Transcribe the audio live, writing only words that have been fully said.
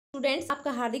Students,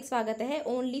 आपका हार्दिक स्वागत है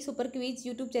only super quiz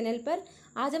YouTube channel पर।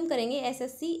 आज हम करेंगे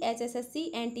SSC, HSSC,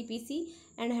 NTPC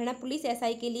and Haryana police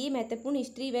SI के लिए महत्वपूर्ण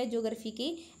हिस्ट्री व ज्योग्राफी के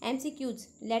एमसीक्यूज।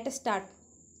 Let us start.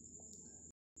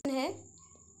 है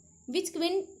विच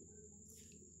क्वीन।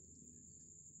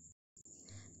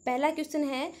 पहला क्वेश्चन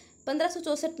है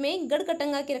 1564 में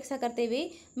गढ़कटंगा की रक्षा करते हुए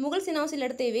मुगल सेनाओं से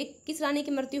लड़ते हुए किस रानी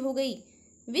की मृत्यु हो गई?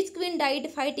 विच queen died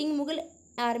fighting Mughal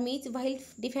आर्मीज while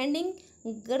defending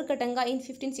गढ़कटंगा इन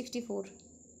 1564।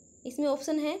 इसमें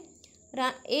ऑप्शन है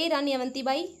ए रानी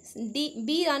Avantibai,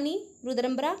 B Rani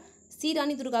रुद्रम्बरा, C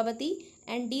Rani Durgavati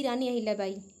and D रानी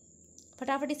अहिल्याबाई।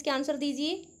 फटाफट इसके आंसर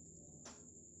दीजिए।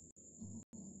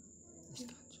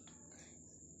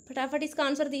 फटाफट इसका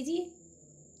आंसर दीजिए।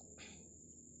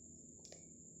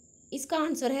 इसका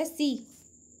आंसर है सी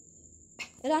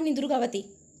रानी दुर्गावती।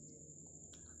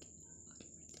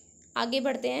 आगे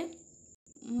बढ़ते हैं।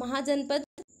 महाजनपद।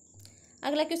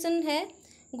 अगला क्वेश्चन है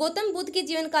गौतम बुद्ध के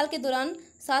जीवन काल के दौरान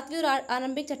 7वीं और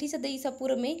आरंभिक 6ठी सदी ईसा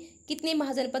पूर्व में कितने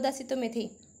महाजनपद अस्तित्व में थे?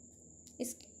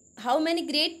 How many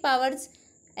great powers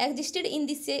existed in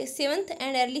the 7th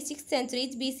and early 6th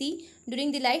centuries BC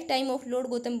during the life time of Lord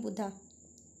Gautam Buddha.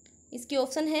 इसके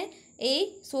ऑप्शन है ए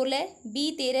 16, बी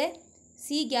 13,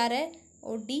 सी 11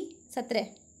 और डी 17।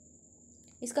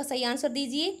 इसका सही आंसर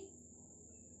दीजिए।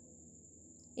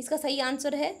 इसका सही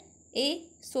आंसर है ए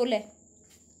 16।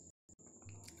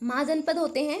 महाजनपद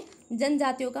होते हैं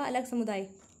जनजातियों का अलग समुदाय।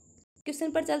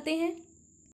 क्वेश्चन पर चलते हैं।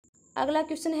 अगला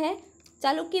क्वेश्चन है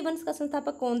चालुक्य वंश का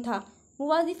संस्थापक कौन था? Who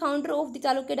was the founder of the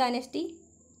Chalukya dynasty?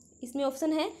 इसमें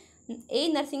ऑप्शन है ए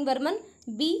नरसिंहवर्मन,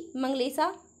 बी मंगलेशा,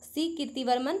 सी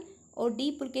कीर्तिवर्मन और डी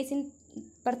पुलकेशिन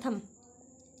प्रथम।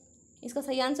 इसका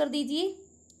सही आंसर दीजिए।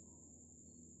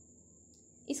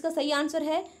 इसका सही आंसर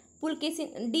है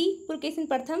डी पुलकेशिन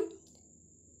प्रथम,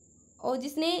 और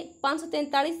जिसने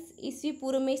 543 ईस्वी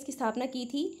पूर्व में इसकी स्थापना की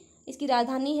थी। इसकी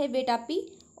राजधानी है वेटापी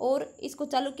और इसको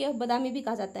चालुक्य बादामी भी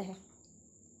कहा जाता है।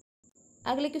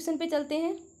 अगले क्वेश्चन पे चलते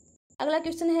हैं। अगला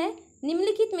क्वेश्चन है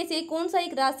निम्नलिखित में से कौन सा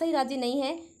एक राजशाही राज्य नहीं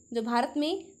है जो भारत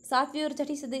में 7वीं और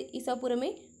 6ठी सदी ईसा पूर्व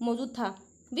में मौजूद था?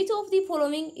 Which of the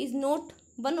following is not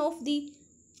one of the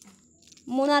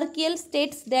monarchial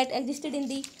states that existed in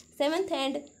the 7th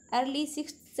and early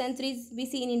 6th centuries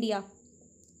BC in India?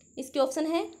 इसके ऑप्शन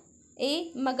है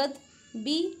ए मगध,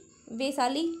 बी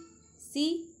वैशाली,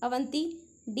 सी अवंती,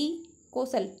 डी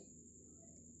कौशल।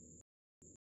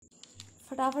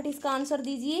 फटाफट इसका आंसर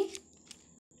दीजिए।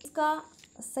 इसका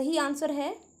सही आंसर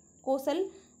है कौशल,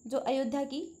 जो अयोध्या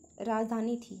की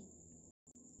राजधानी थी।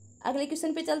 अगले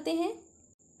क्वेश्चन पे चलते हैं।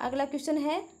 अगला क्वेश्चन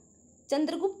है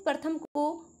चंद्रगुप्त प्रथम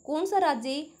को कौन सा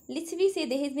राज्य लिच्छवी से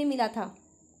दहेज में मिला था?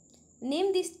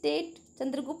 Name the state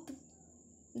Chandragupta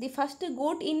the first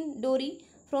गोट इन डोरी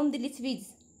फ्रॉम द लिच्छवीज।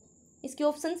 इसके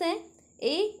ऑप्शंस हैं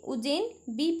ए Ujjain,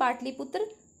 B Pataliputra,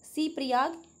 C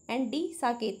Prayag and D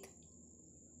Saket.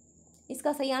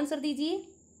 इसका सही आंसर दीजिए।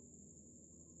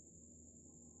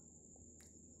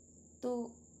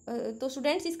 तो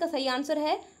स्टूडेंट्स, इसका सही आंसर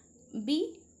है बी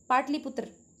पाटलिपुत्र।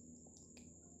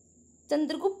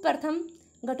 चंद्रगुप्त प्रथम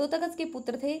घटोत्कच के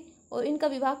पुत्र थे और इनका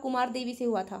विवाह कुमार देवी से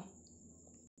हुआ था।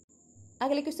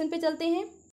 अगले क्वेश्चन पे चलते हैं।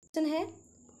 क्वेश्चन है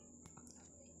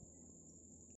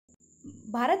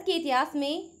भारत के इतिहास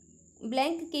में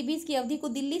ब्लैंक के बीच की अवधि को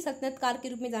दिल्ली सल्तनत काल के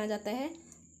रूप में जाना जाता है।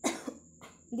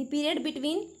 The period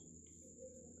between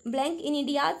blank in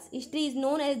India's history is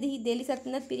known as the Delhi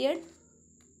सल्तनत पीरियड।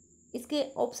 इसके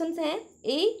ऑप्शंस हैं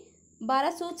ए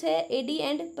 1206 AD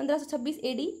and 1526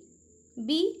 AD,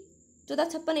 B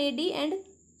 1456 AD and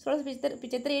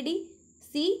 1675 AD,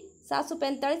 C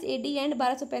 745 AD and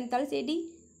 1245 AD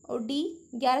और डी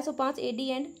 1105 AD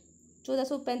एंड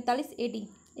 1445 AD।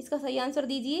 इसका सही आंसर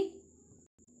दीजिए।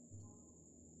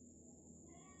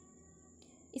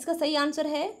 इसका सही आंसर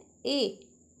है ए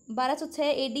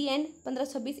 1206 AD एंड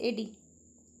 1526 AD।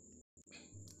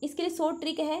 इसके लिए शॉर्ट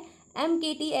ट्रिक है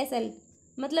MKTSL,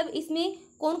 मतलब इसमें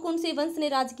कौन कौन से वंश ने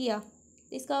राज किया।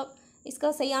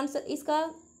 इसका सही आंसर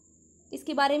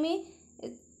इसके बारे में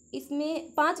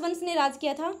इसमें 5 वंश ने राज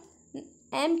किया था।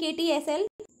 MKTSL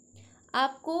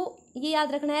आपको ये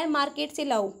याद रखना है, मार्केट से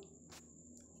लाओ।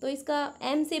 तो इसका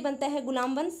M से बनता है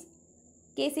गुलाम वंश,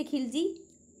 K से खिलजी,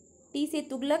 T से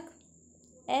तुगलक,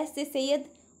 S से सैयद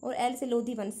और L से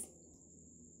लोधी वंश।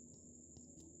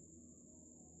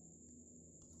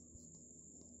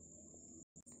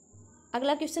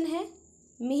 अगला क्वेश्चन है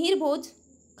मिहिर भोज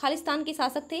खालिस्तान के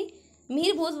शासक थे।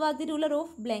 मिहिर भोज was the ruler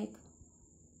of blank.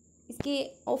 इसके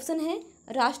ऑप्शन है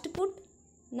Rashtrakuta,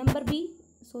 number B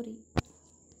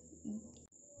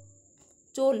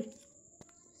Chola,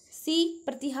 C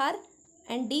Pratihara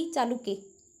and D Chalukya.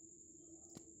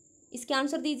 इसके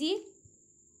आंसर दीजिए।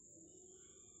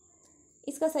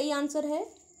 इसका सही आंसर है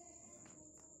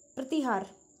प्रतिहार।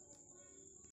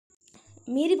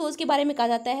 मिहिर भोज के बारे में कहा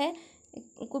जाता है,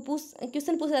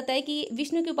 क्वेश्चन पूछा जाता है कि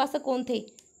विष्णु के उपासक कौन थे।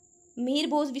 मिहिर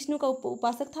भोज विष्णु का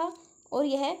उपासक था और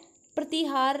यह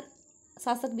प्रतिहार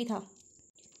शासक भी था।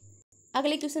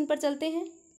 अगले क्वेश्चन पर चलते हैं।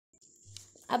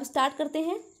 अब स्टार्ट करते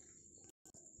हैं।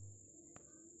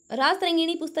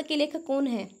 राजतरंगिणी पुस्तक के लेखक कौन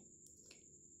है?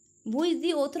 Who is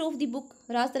the author of the book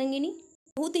Rajatarangini?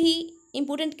 बहुत ही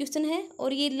इंपॉर्टेंट क्वेश्चन है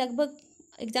और ये लगभग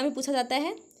एग्जाम में पूछा जाता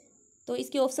है। तो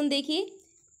इसके ऑप्शन देखिए,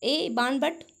 ए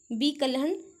Banabhatta, B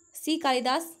Kalhana, C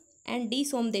Kalidas and D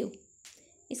Somdev.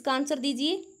 इसका आंसर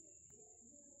दीजिए।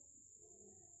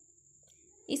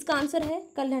 इसका आंसर है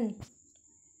कल्हण।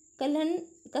 कल्हण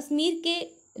कश्मीर के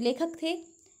लेखक थे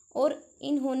और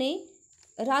इन्होंने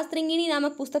राजतरंगिणी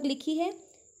नामक पुस्तक लिखी है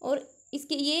और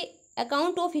इसके ये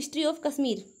account of history of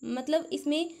Kashmir, मतलब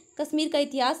इसमें कश्मीर का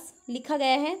इतिहास लिखा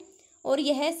गया है और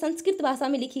यह संस्कृत भाषा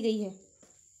में लिखी गई है।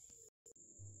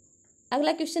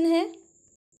 अगला क्वेश्चन है,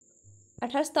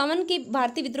 1857 के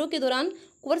भारतीय विद्रोह के दौरान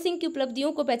कुंवर सिंह की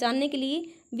उपलब्धियों को पहचानने के लिए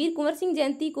वीर कुंवर सिंह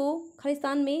जयंती को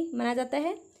खालिस्तान में मनाया जाता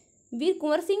है। वीर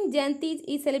कुंवर सिंह जयंती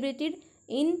is celebrated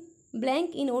in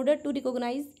blank in order to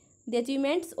recognise the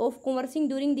achievements of Kunwar Singh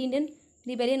during the Indian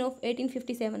rebellion of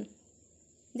 1857।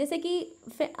 जैसे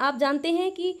कि आप जानते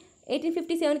हैं कि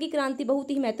 1857 की क्रांति बहुत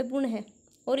ही महत्वपूर्ण है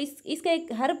और इसका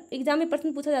एक हर एग्जाम में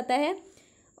प्रश्न पूछा जाता है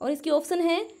और इसके ऑप्शन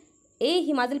है ए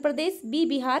Himachal Pradesh, B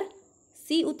Bihar,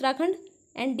 C Uttarakhand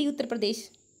and D Uttar Pradesh.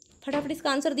 फटाफट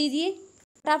इसका आंसर दीजिए।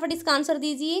 फटाफट इसका आंसर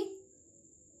दीजिए।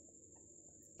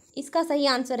 इसका सही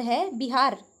आंसर है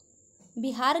बिहार।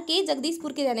 बिहार के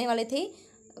जगदीशपुर के रहने वाले थे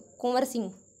कुंवर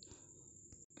सिंह।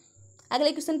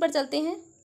 अगले क्वेश्चन पर चलते हैं।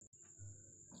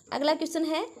 अगला क्वेश्चन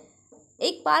है,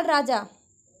 एक पाल राजा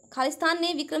खालिस्तान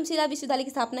ने विक्रमशिला विश्वविद्यालय की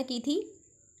स्थापना की थी।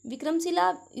 Vikramshila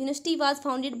university was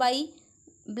founded by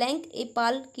blank A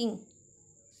Pal king.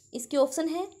 इसके ऑप्शन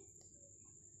है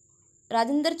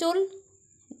राजेंद्र चोल,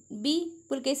 बी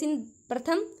पुलकेशिन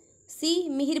प्रथम, सी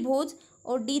मिहिर भोज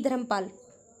और डी धर्मपाल।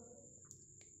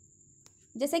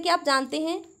 जैसे कि आप जानते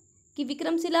हैं कि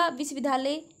विक्रमशिला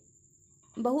विश्वविद्यालय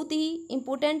बहुत ही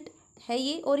इम्पोर्टेंट है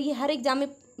ये और ये हर एग्जाम में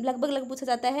लगभग पूछा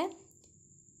जाता है।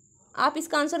 आप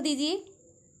इसका आंसर दीजिए।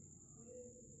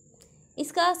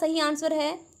 इसका सही आंसर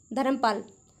है धर्मपाल,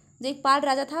 जो एक पाल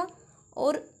राजा था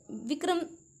और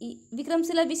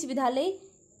विक्रमशिला विश्वविद्यालय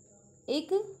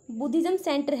एक बुद्धिज्म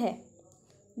सेंटर है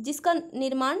जिसका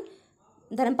निर्माण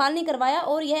धर्मपाल ने करवाया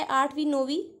और यह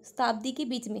 8वीं-9वीं शताब्दी के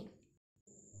बीच में।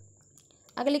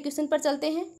 अगले क्वेश्चन पर चलते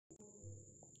हैं।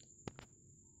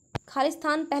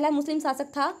 खालिस्तान पहला मुस्लिम शासक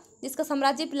था जिसका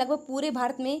साम्राज्य लगभग पूरे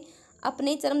भारत में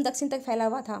अपने चरम दक्षिण तक फैला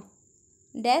हुआ था।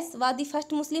 Dash was the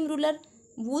first Muslim ruler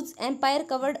whose empire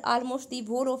covered almost the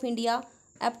whole of India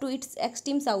up to its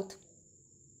extreme south।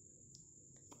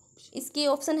 इसके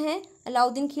ऑप्शन है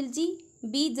Alauddin Khilji,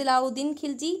 B Jalauddin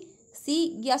Khilji, C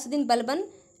Ghiyasuddin Balban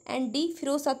and D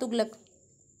Firoz Shah Tughlaq.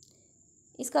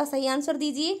 इसका सही आंसर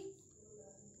दीजिए।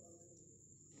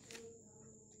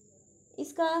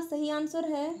 इसका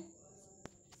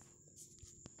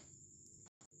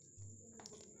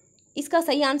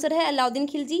सही आंसर है अलाउद्दीन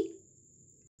खिलजी,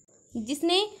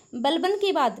 जिसने बलबन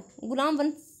के बाद गुलाम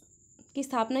वंश की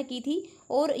स्थापना की थी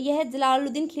और यह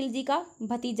जलालुद्दीन खिलजी का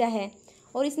भतीजा है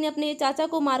और इसने अपने चाचा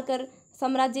को मारकर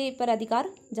साम्राज्य पर अधिकार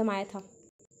जमाया था।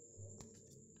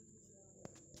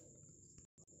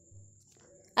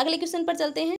 अगले क्वेश्चन पर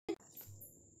चलते हैं।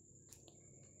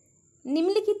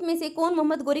 निम्नलिखित में से कौन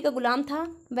मोहम्मद गोरी का गुलाम था?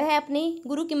 वह अपने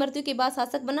गुरु की मृत्यु के बाद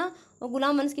शासक बना और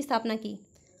गुलाम वंश की स्थापना की।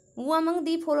 Who among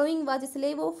the following was a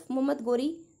slave of Muhammad Gori?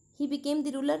 He became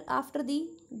the ruler after the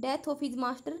death of his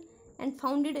master and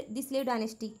founded the slave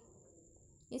dynasty।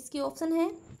 इसके ऑप्शन है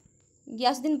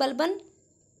Ghiyasuddin Balban,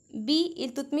 B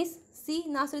Iltutmish, C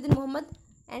Nasiruddin Mohammad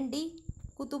and D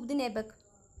Qutubuddin Aibak.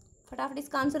 फटाफट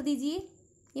इसका आंसर दीजिए।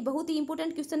 ये बहुत ही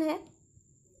important question है।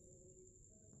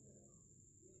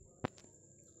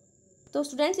 तो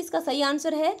students, इसका सही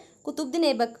आंसर है कुतुबुद्दीन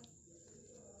ऐबक।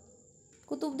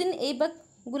 कुतुबुद्दीन ऐबक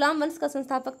गुलाम वंश का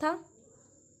संस्थापक था।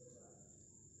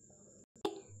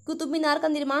 कुतुब मीनार का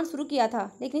निर्माण शुरू किया था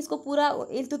लेकिन इसको पूरा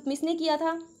इल्तुतमिश ने किया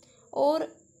था और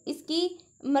इसकी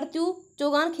मृत्यु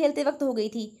चौगान खेलते वक्त हो गई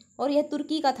थी और यह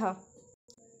तुर्की का था।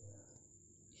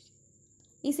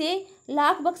 इसे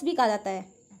लाख बख्श भी कहा जाता है।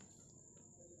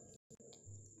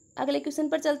 अगले क्वेश्चन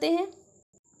पर चलते हैं।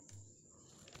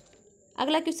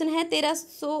 अगला क्वेश्चन है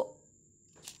 1300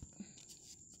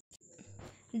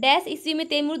 डैश ईस्वी में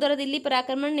तैमूर द्वारा दिल्ली पर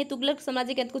आक्रमण ने तुगलक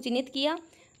साम्राज्य के अंत को चिन्हित किया।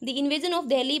 The invasion of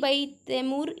Delhi by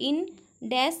Taimur in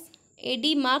dash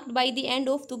AD marked by the end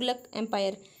of Tughlaq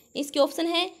empire. इसके ऑप्शन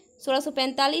है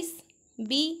 1645,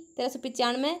 बी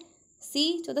 1395, सी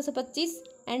 1425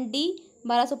 एंड डी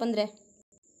 1215।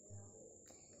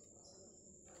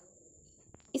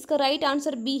 इसका राइट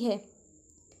आंसर बी है,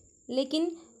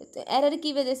 लेकिन एरर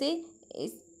की वजह से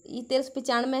ये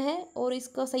 1395 है और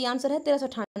इसका सही आंसर है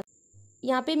 1398।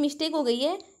 यहाँ पे मिस्टेक हो गई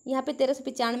है, यहाँ पे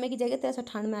 1395 की जगह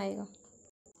 1398 आएगा।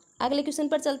 अगले क्वेश्चन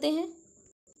पर चलते हैं।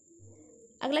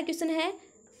 अगला क्वेश्चन है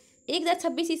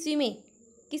 1026 ईस्वी में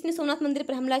किसने सोमनाथ मंदिर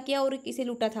पर हमला किया और इसे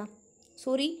लूटा था?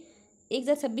 सॉरी,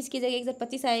 1026 की जगह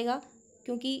 1025 आएगा,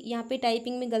 क्योंकि यहाँ पे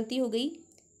टाइपिंग में गलती हो गई,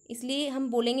 इसलिए हम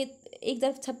बोलेंगे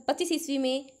 1025 ईस्वी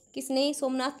में किसने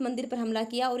सोमनाथ मंदिर पर हमला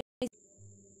किया और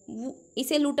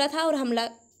इसे लूटा था और हमला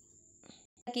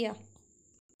किया।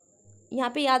 यहाँ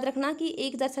पे याद रखना कि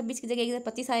 1026 की जगह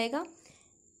 1025 आएगा।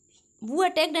 वो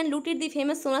attacked and looted the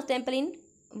famous Somnath temple in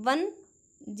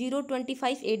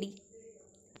 1025 AD।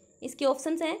 इसके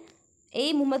ऑप्शंस हैं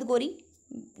ए Mohammad Ghori,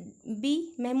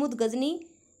 B Mahmood Ghazni,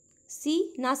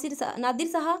 C Nadir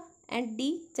Shah and D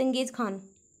Genghis Khan.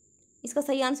 इसका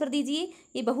सही आंसर दीजिए,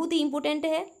 ये बहुत ही इम्पोर्टेंट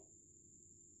है।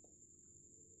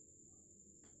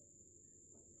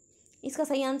 इसका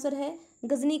सही आंसर है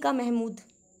गजनी का महमूद,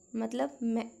 मतलब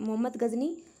मोहम्मद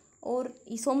गजनी, और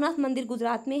ये सोमनाथ मंदिर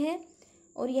गुजरात में है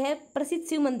और यह प्रसिद्ध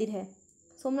शिव मंदिर है।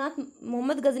 सोमनाथ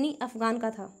मोहम्मद गजनी अफगान का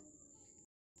था।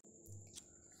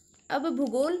 अब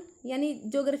भूगोल यानी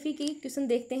ज्योग्राफी की क्वेश्चन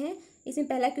देखते हैं। इसमें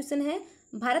पहला क्वेश्चन है,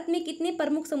 भारत में कितने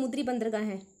प्रमुख समुद्री बंदरगाह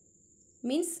हैं?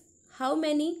 Means how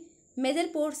many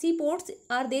major C ports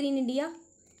are there in India?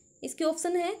 इसके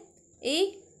ऑप्शन है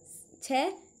ए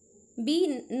 6, बी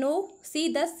 9, सी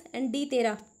 10 एंड डी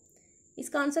 13।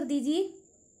 इसका आंसर दीजिए।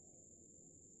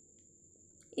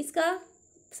 इसका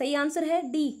सही आंसर है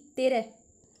डी 13।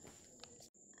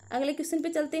 अगले क्वेश्चन पे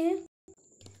चलते हैं।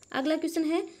 अगला क्वेश्चन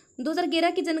है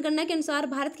 2011 की जनगणना के अनुसार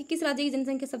भारत के किस राज्य की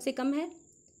जनसंख्या सबसे कम है?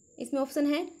 इसमें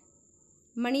ऑप्शन है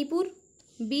Manipur,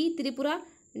 B Tripura,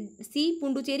 C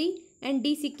Puducherry and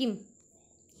D Sikkim.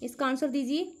 इसका आंसर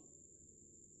दीजिए।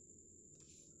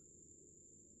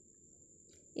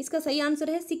 इसका सही आंसर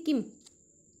है सिक्किम।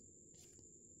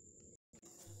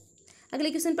 अगले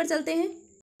क्वेश्चन पर चलते हैं।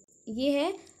 ये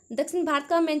है दक्षिण भारत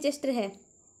का मैनचेस्टर है।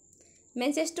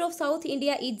 Manchester of south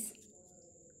India is.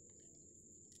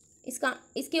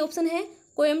 इसके ऑप्शन है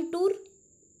Coimbatore,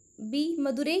 B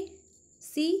Madurai,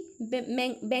 C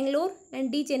Bangalore and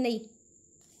D Chennai.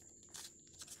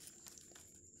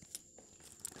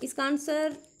 इसका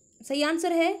आंसर सही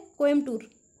आंसर है कोयम्बटूर।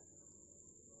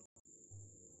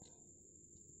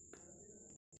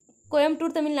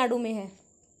 कोयम्बटूर तमिलनाडु में है।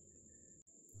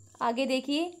 आगे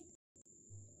देखिए,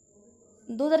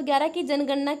 2011 की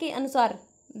जनगणना के अनुसार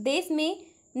देश में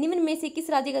निम्न में से किस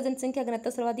राज्य का जनसंख्या घनत्व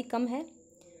सर्वाधिक कम है?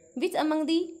 Which among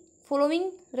the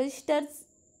following registers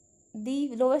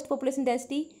the lowest population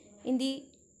density in the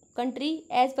country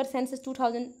as per census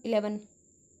 2011?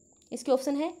 इसके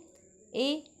ऑप्शन है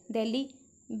ए Delhi,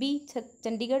 B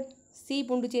Chandigarh, C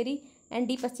Puducherry and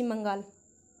D पश्चिम बंगाल।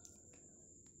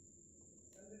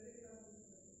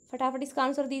 फटाफट इसका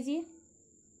आंसर दीजिए।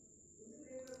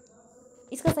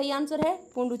 इसका सही आंसर है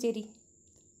पुडुचेरी।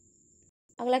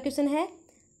 अगला क्वेश्चन है,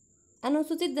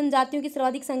 अनुसूचित जनजातियों की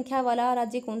सर्वाधिक संख्या वाला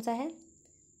राज्य कौन सा है?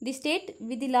 The state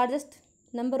with the largest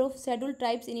number of scheduled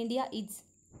tribes in India is.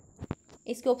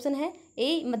 इसके ऑप्शन है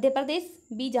ए Madhya Pradesh,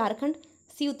 B Jharkhand,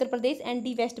 C Uttar Pradesh and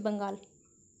D waste Bengal.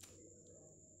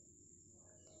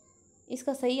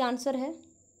 इसका सही आंसर है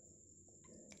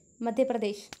मध्य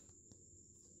प्रदेश।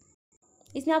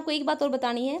 इसमें आपको एक बात और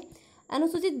बतानी है,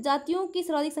 अनुसूचित जातियों की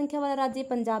सर्वाधिक संख्या वाला राज्य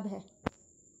पंजाब है।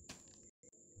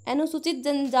 अनुसूचित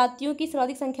जनजातियों की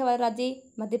सर्वाधिक संख्या वाला राज्य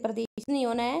मध्य प्रदेश नहीं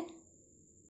होना है।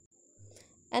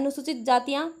 अनुसूचित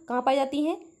जातियां कहाँ पाई जाती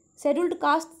हैं? Scheduled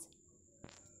caste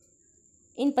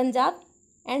in Punjab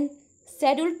and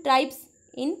scheduled tribes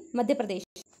in Madhya Pradesh.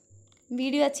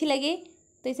 Video अच्छी लगे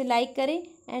तो इसे लाइक करें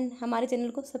एंड हमारे चैनल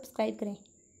को सब्सक्राइब करें।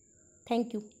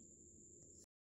 Thank you.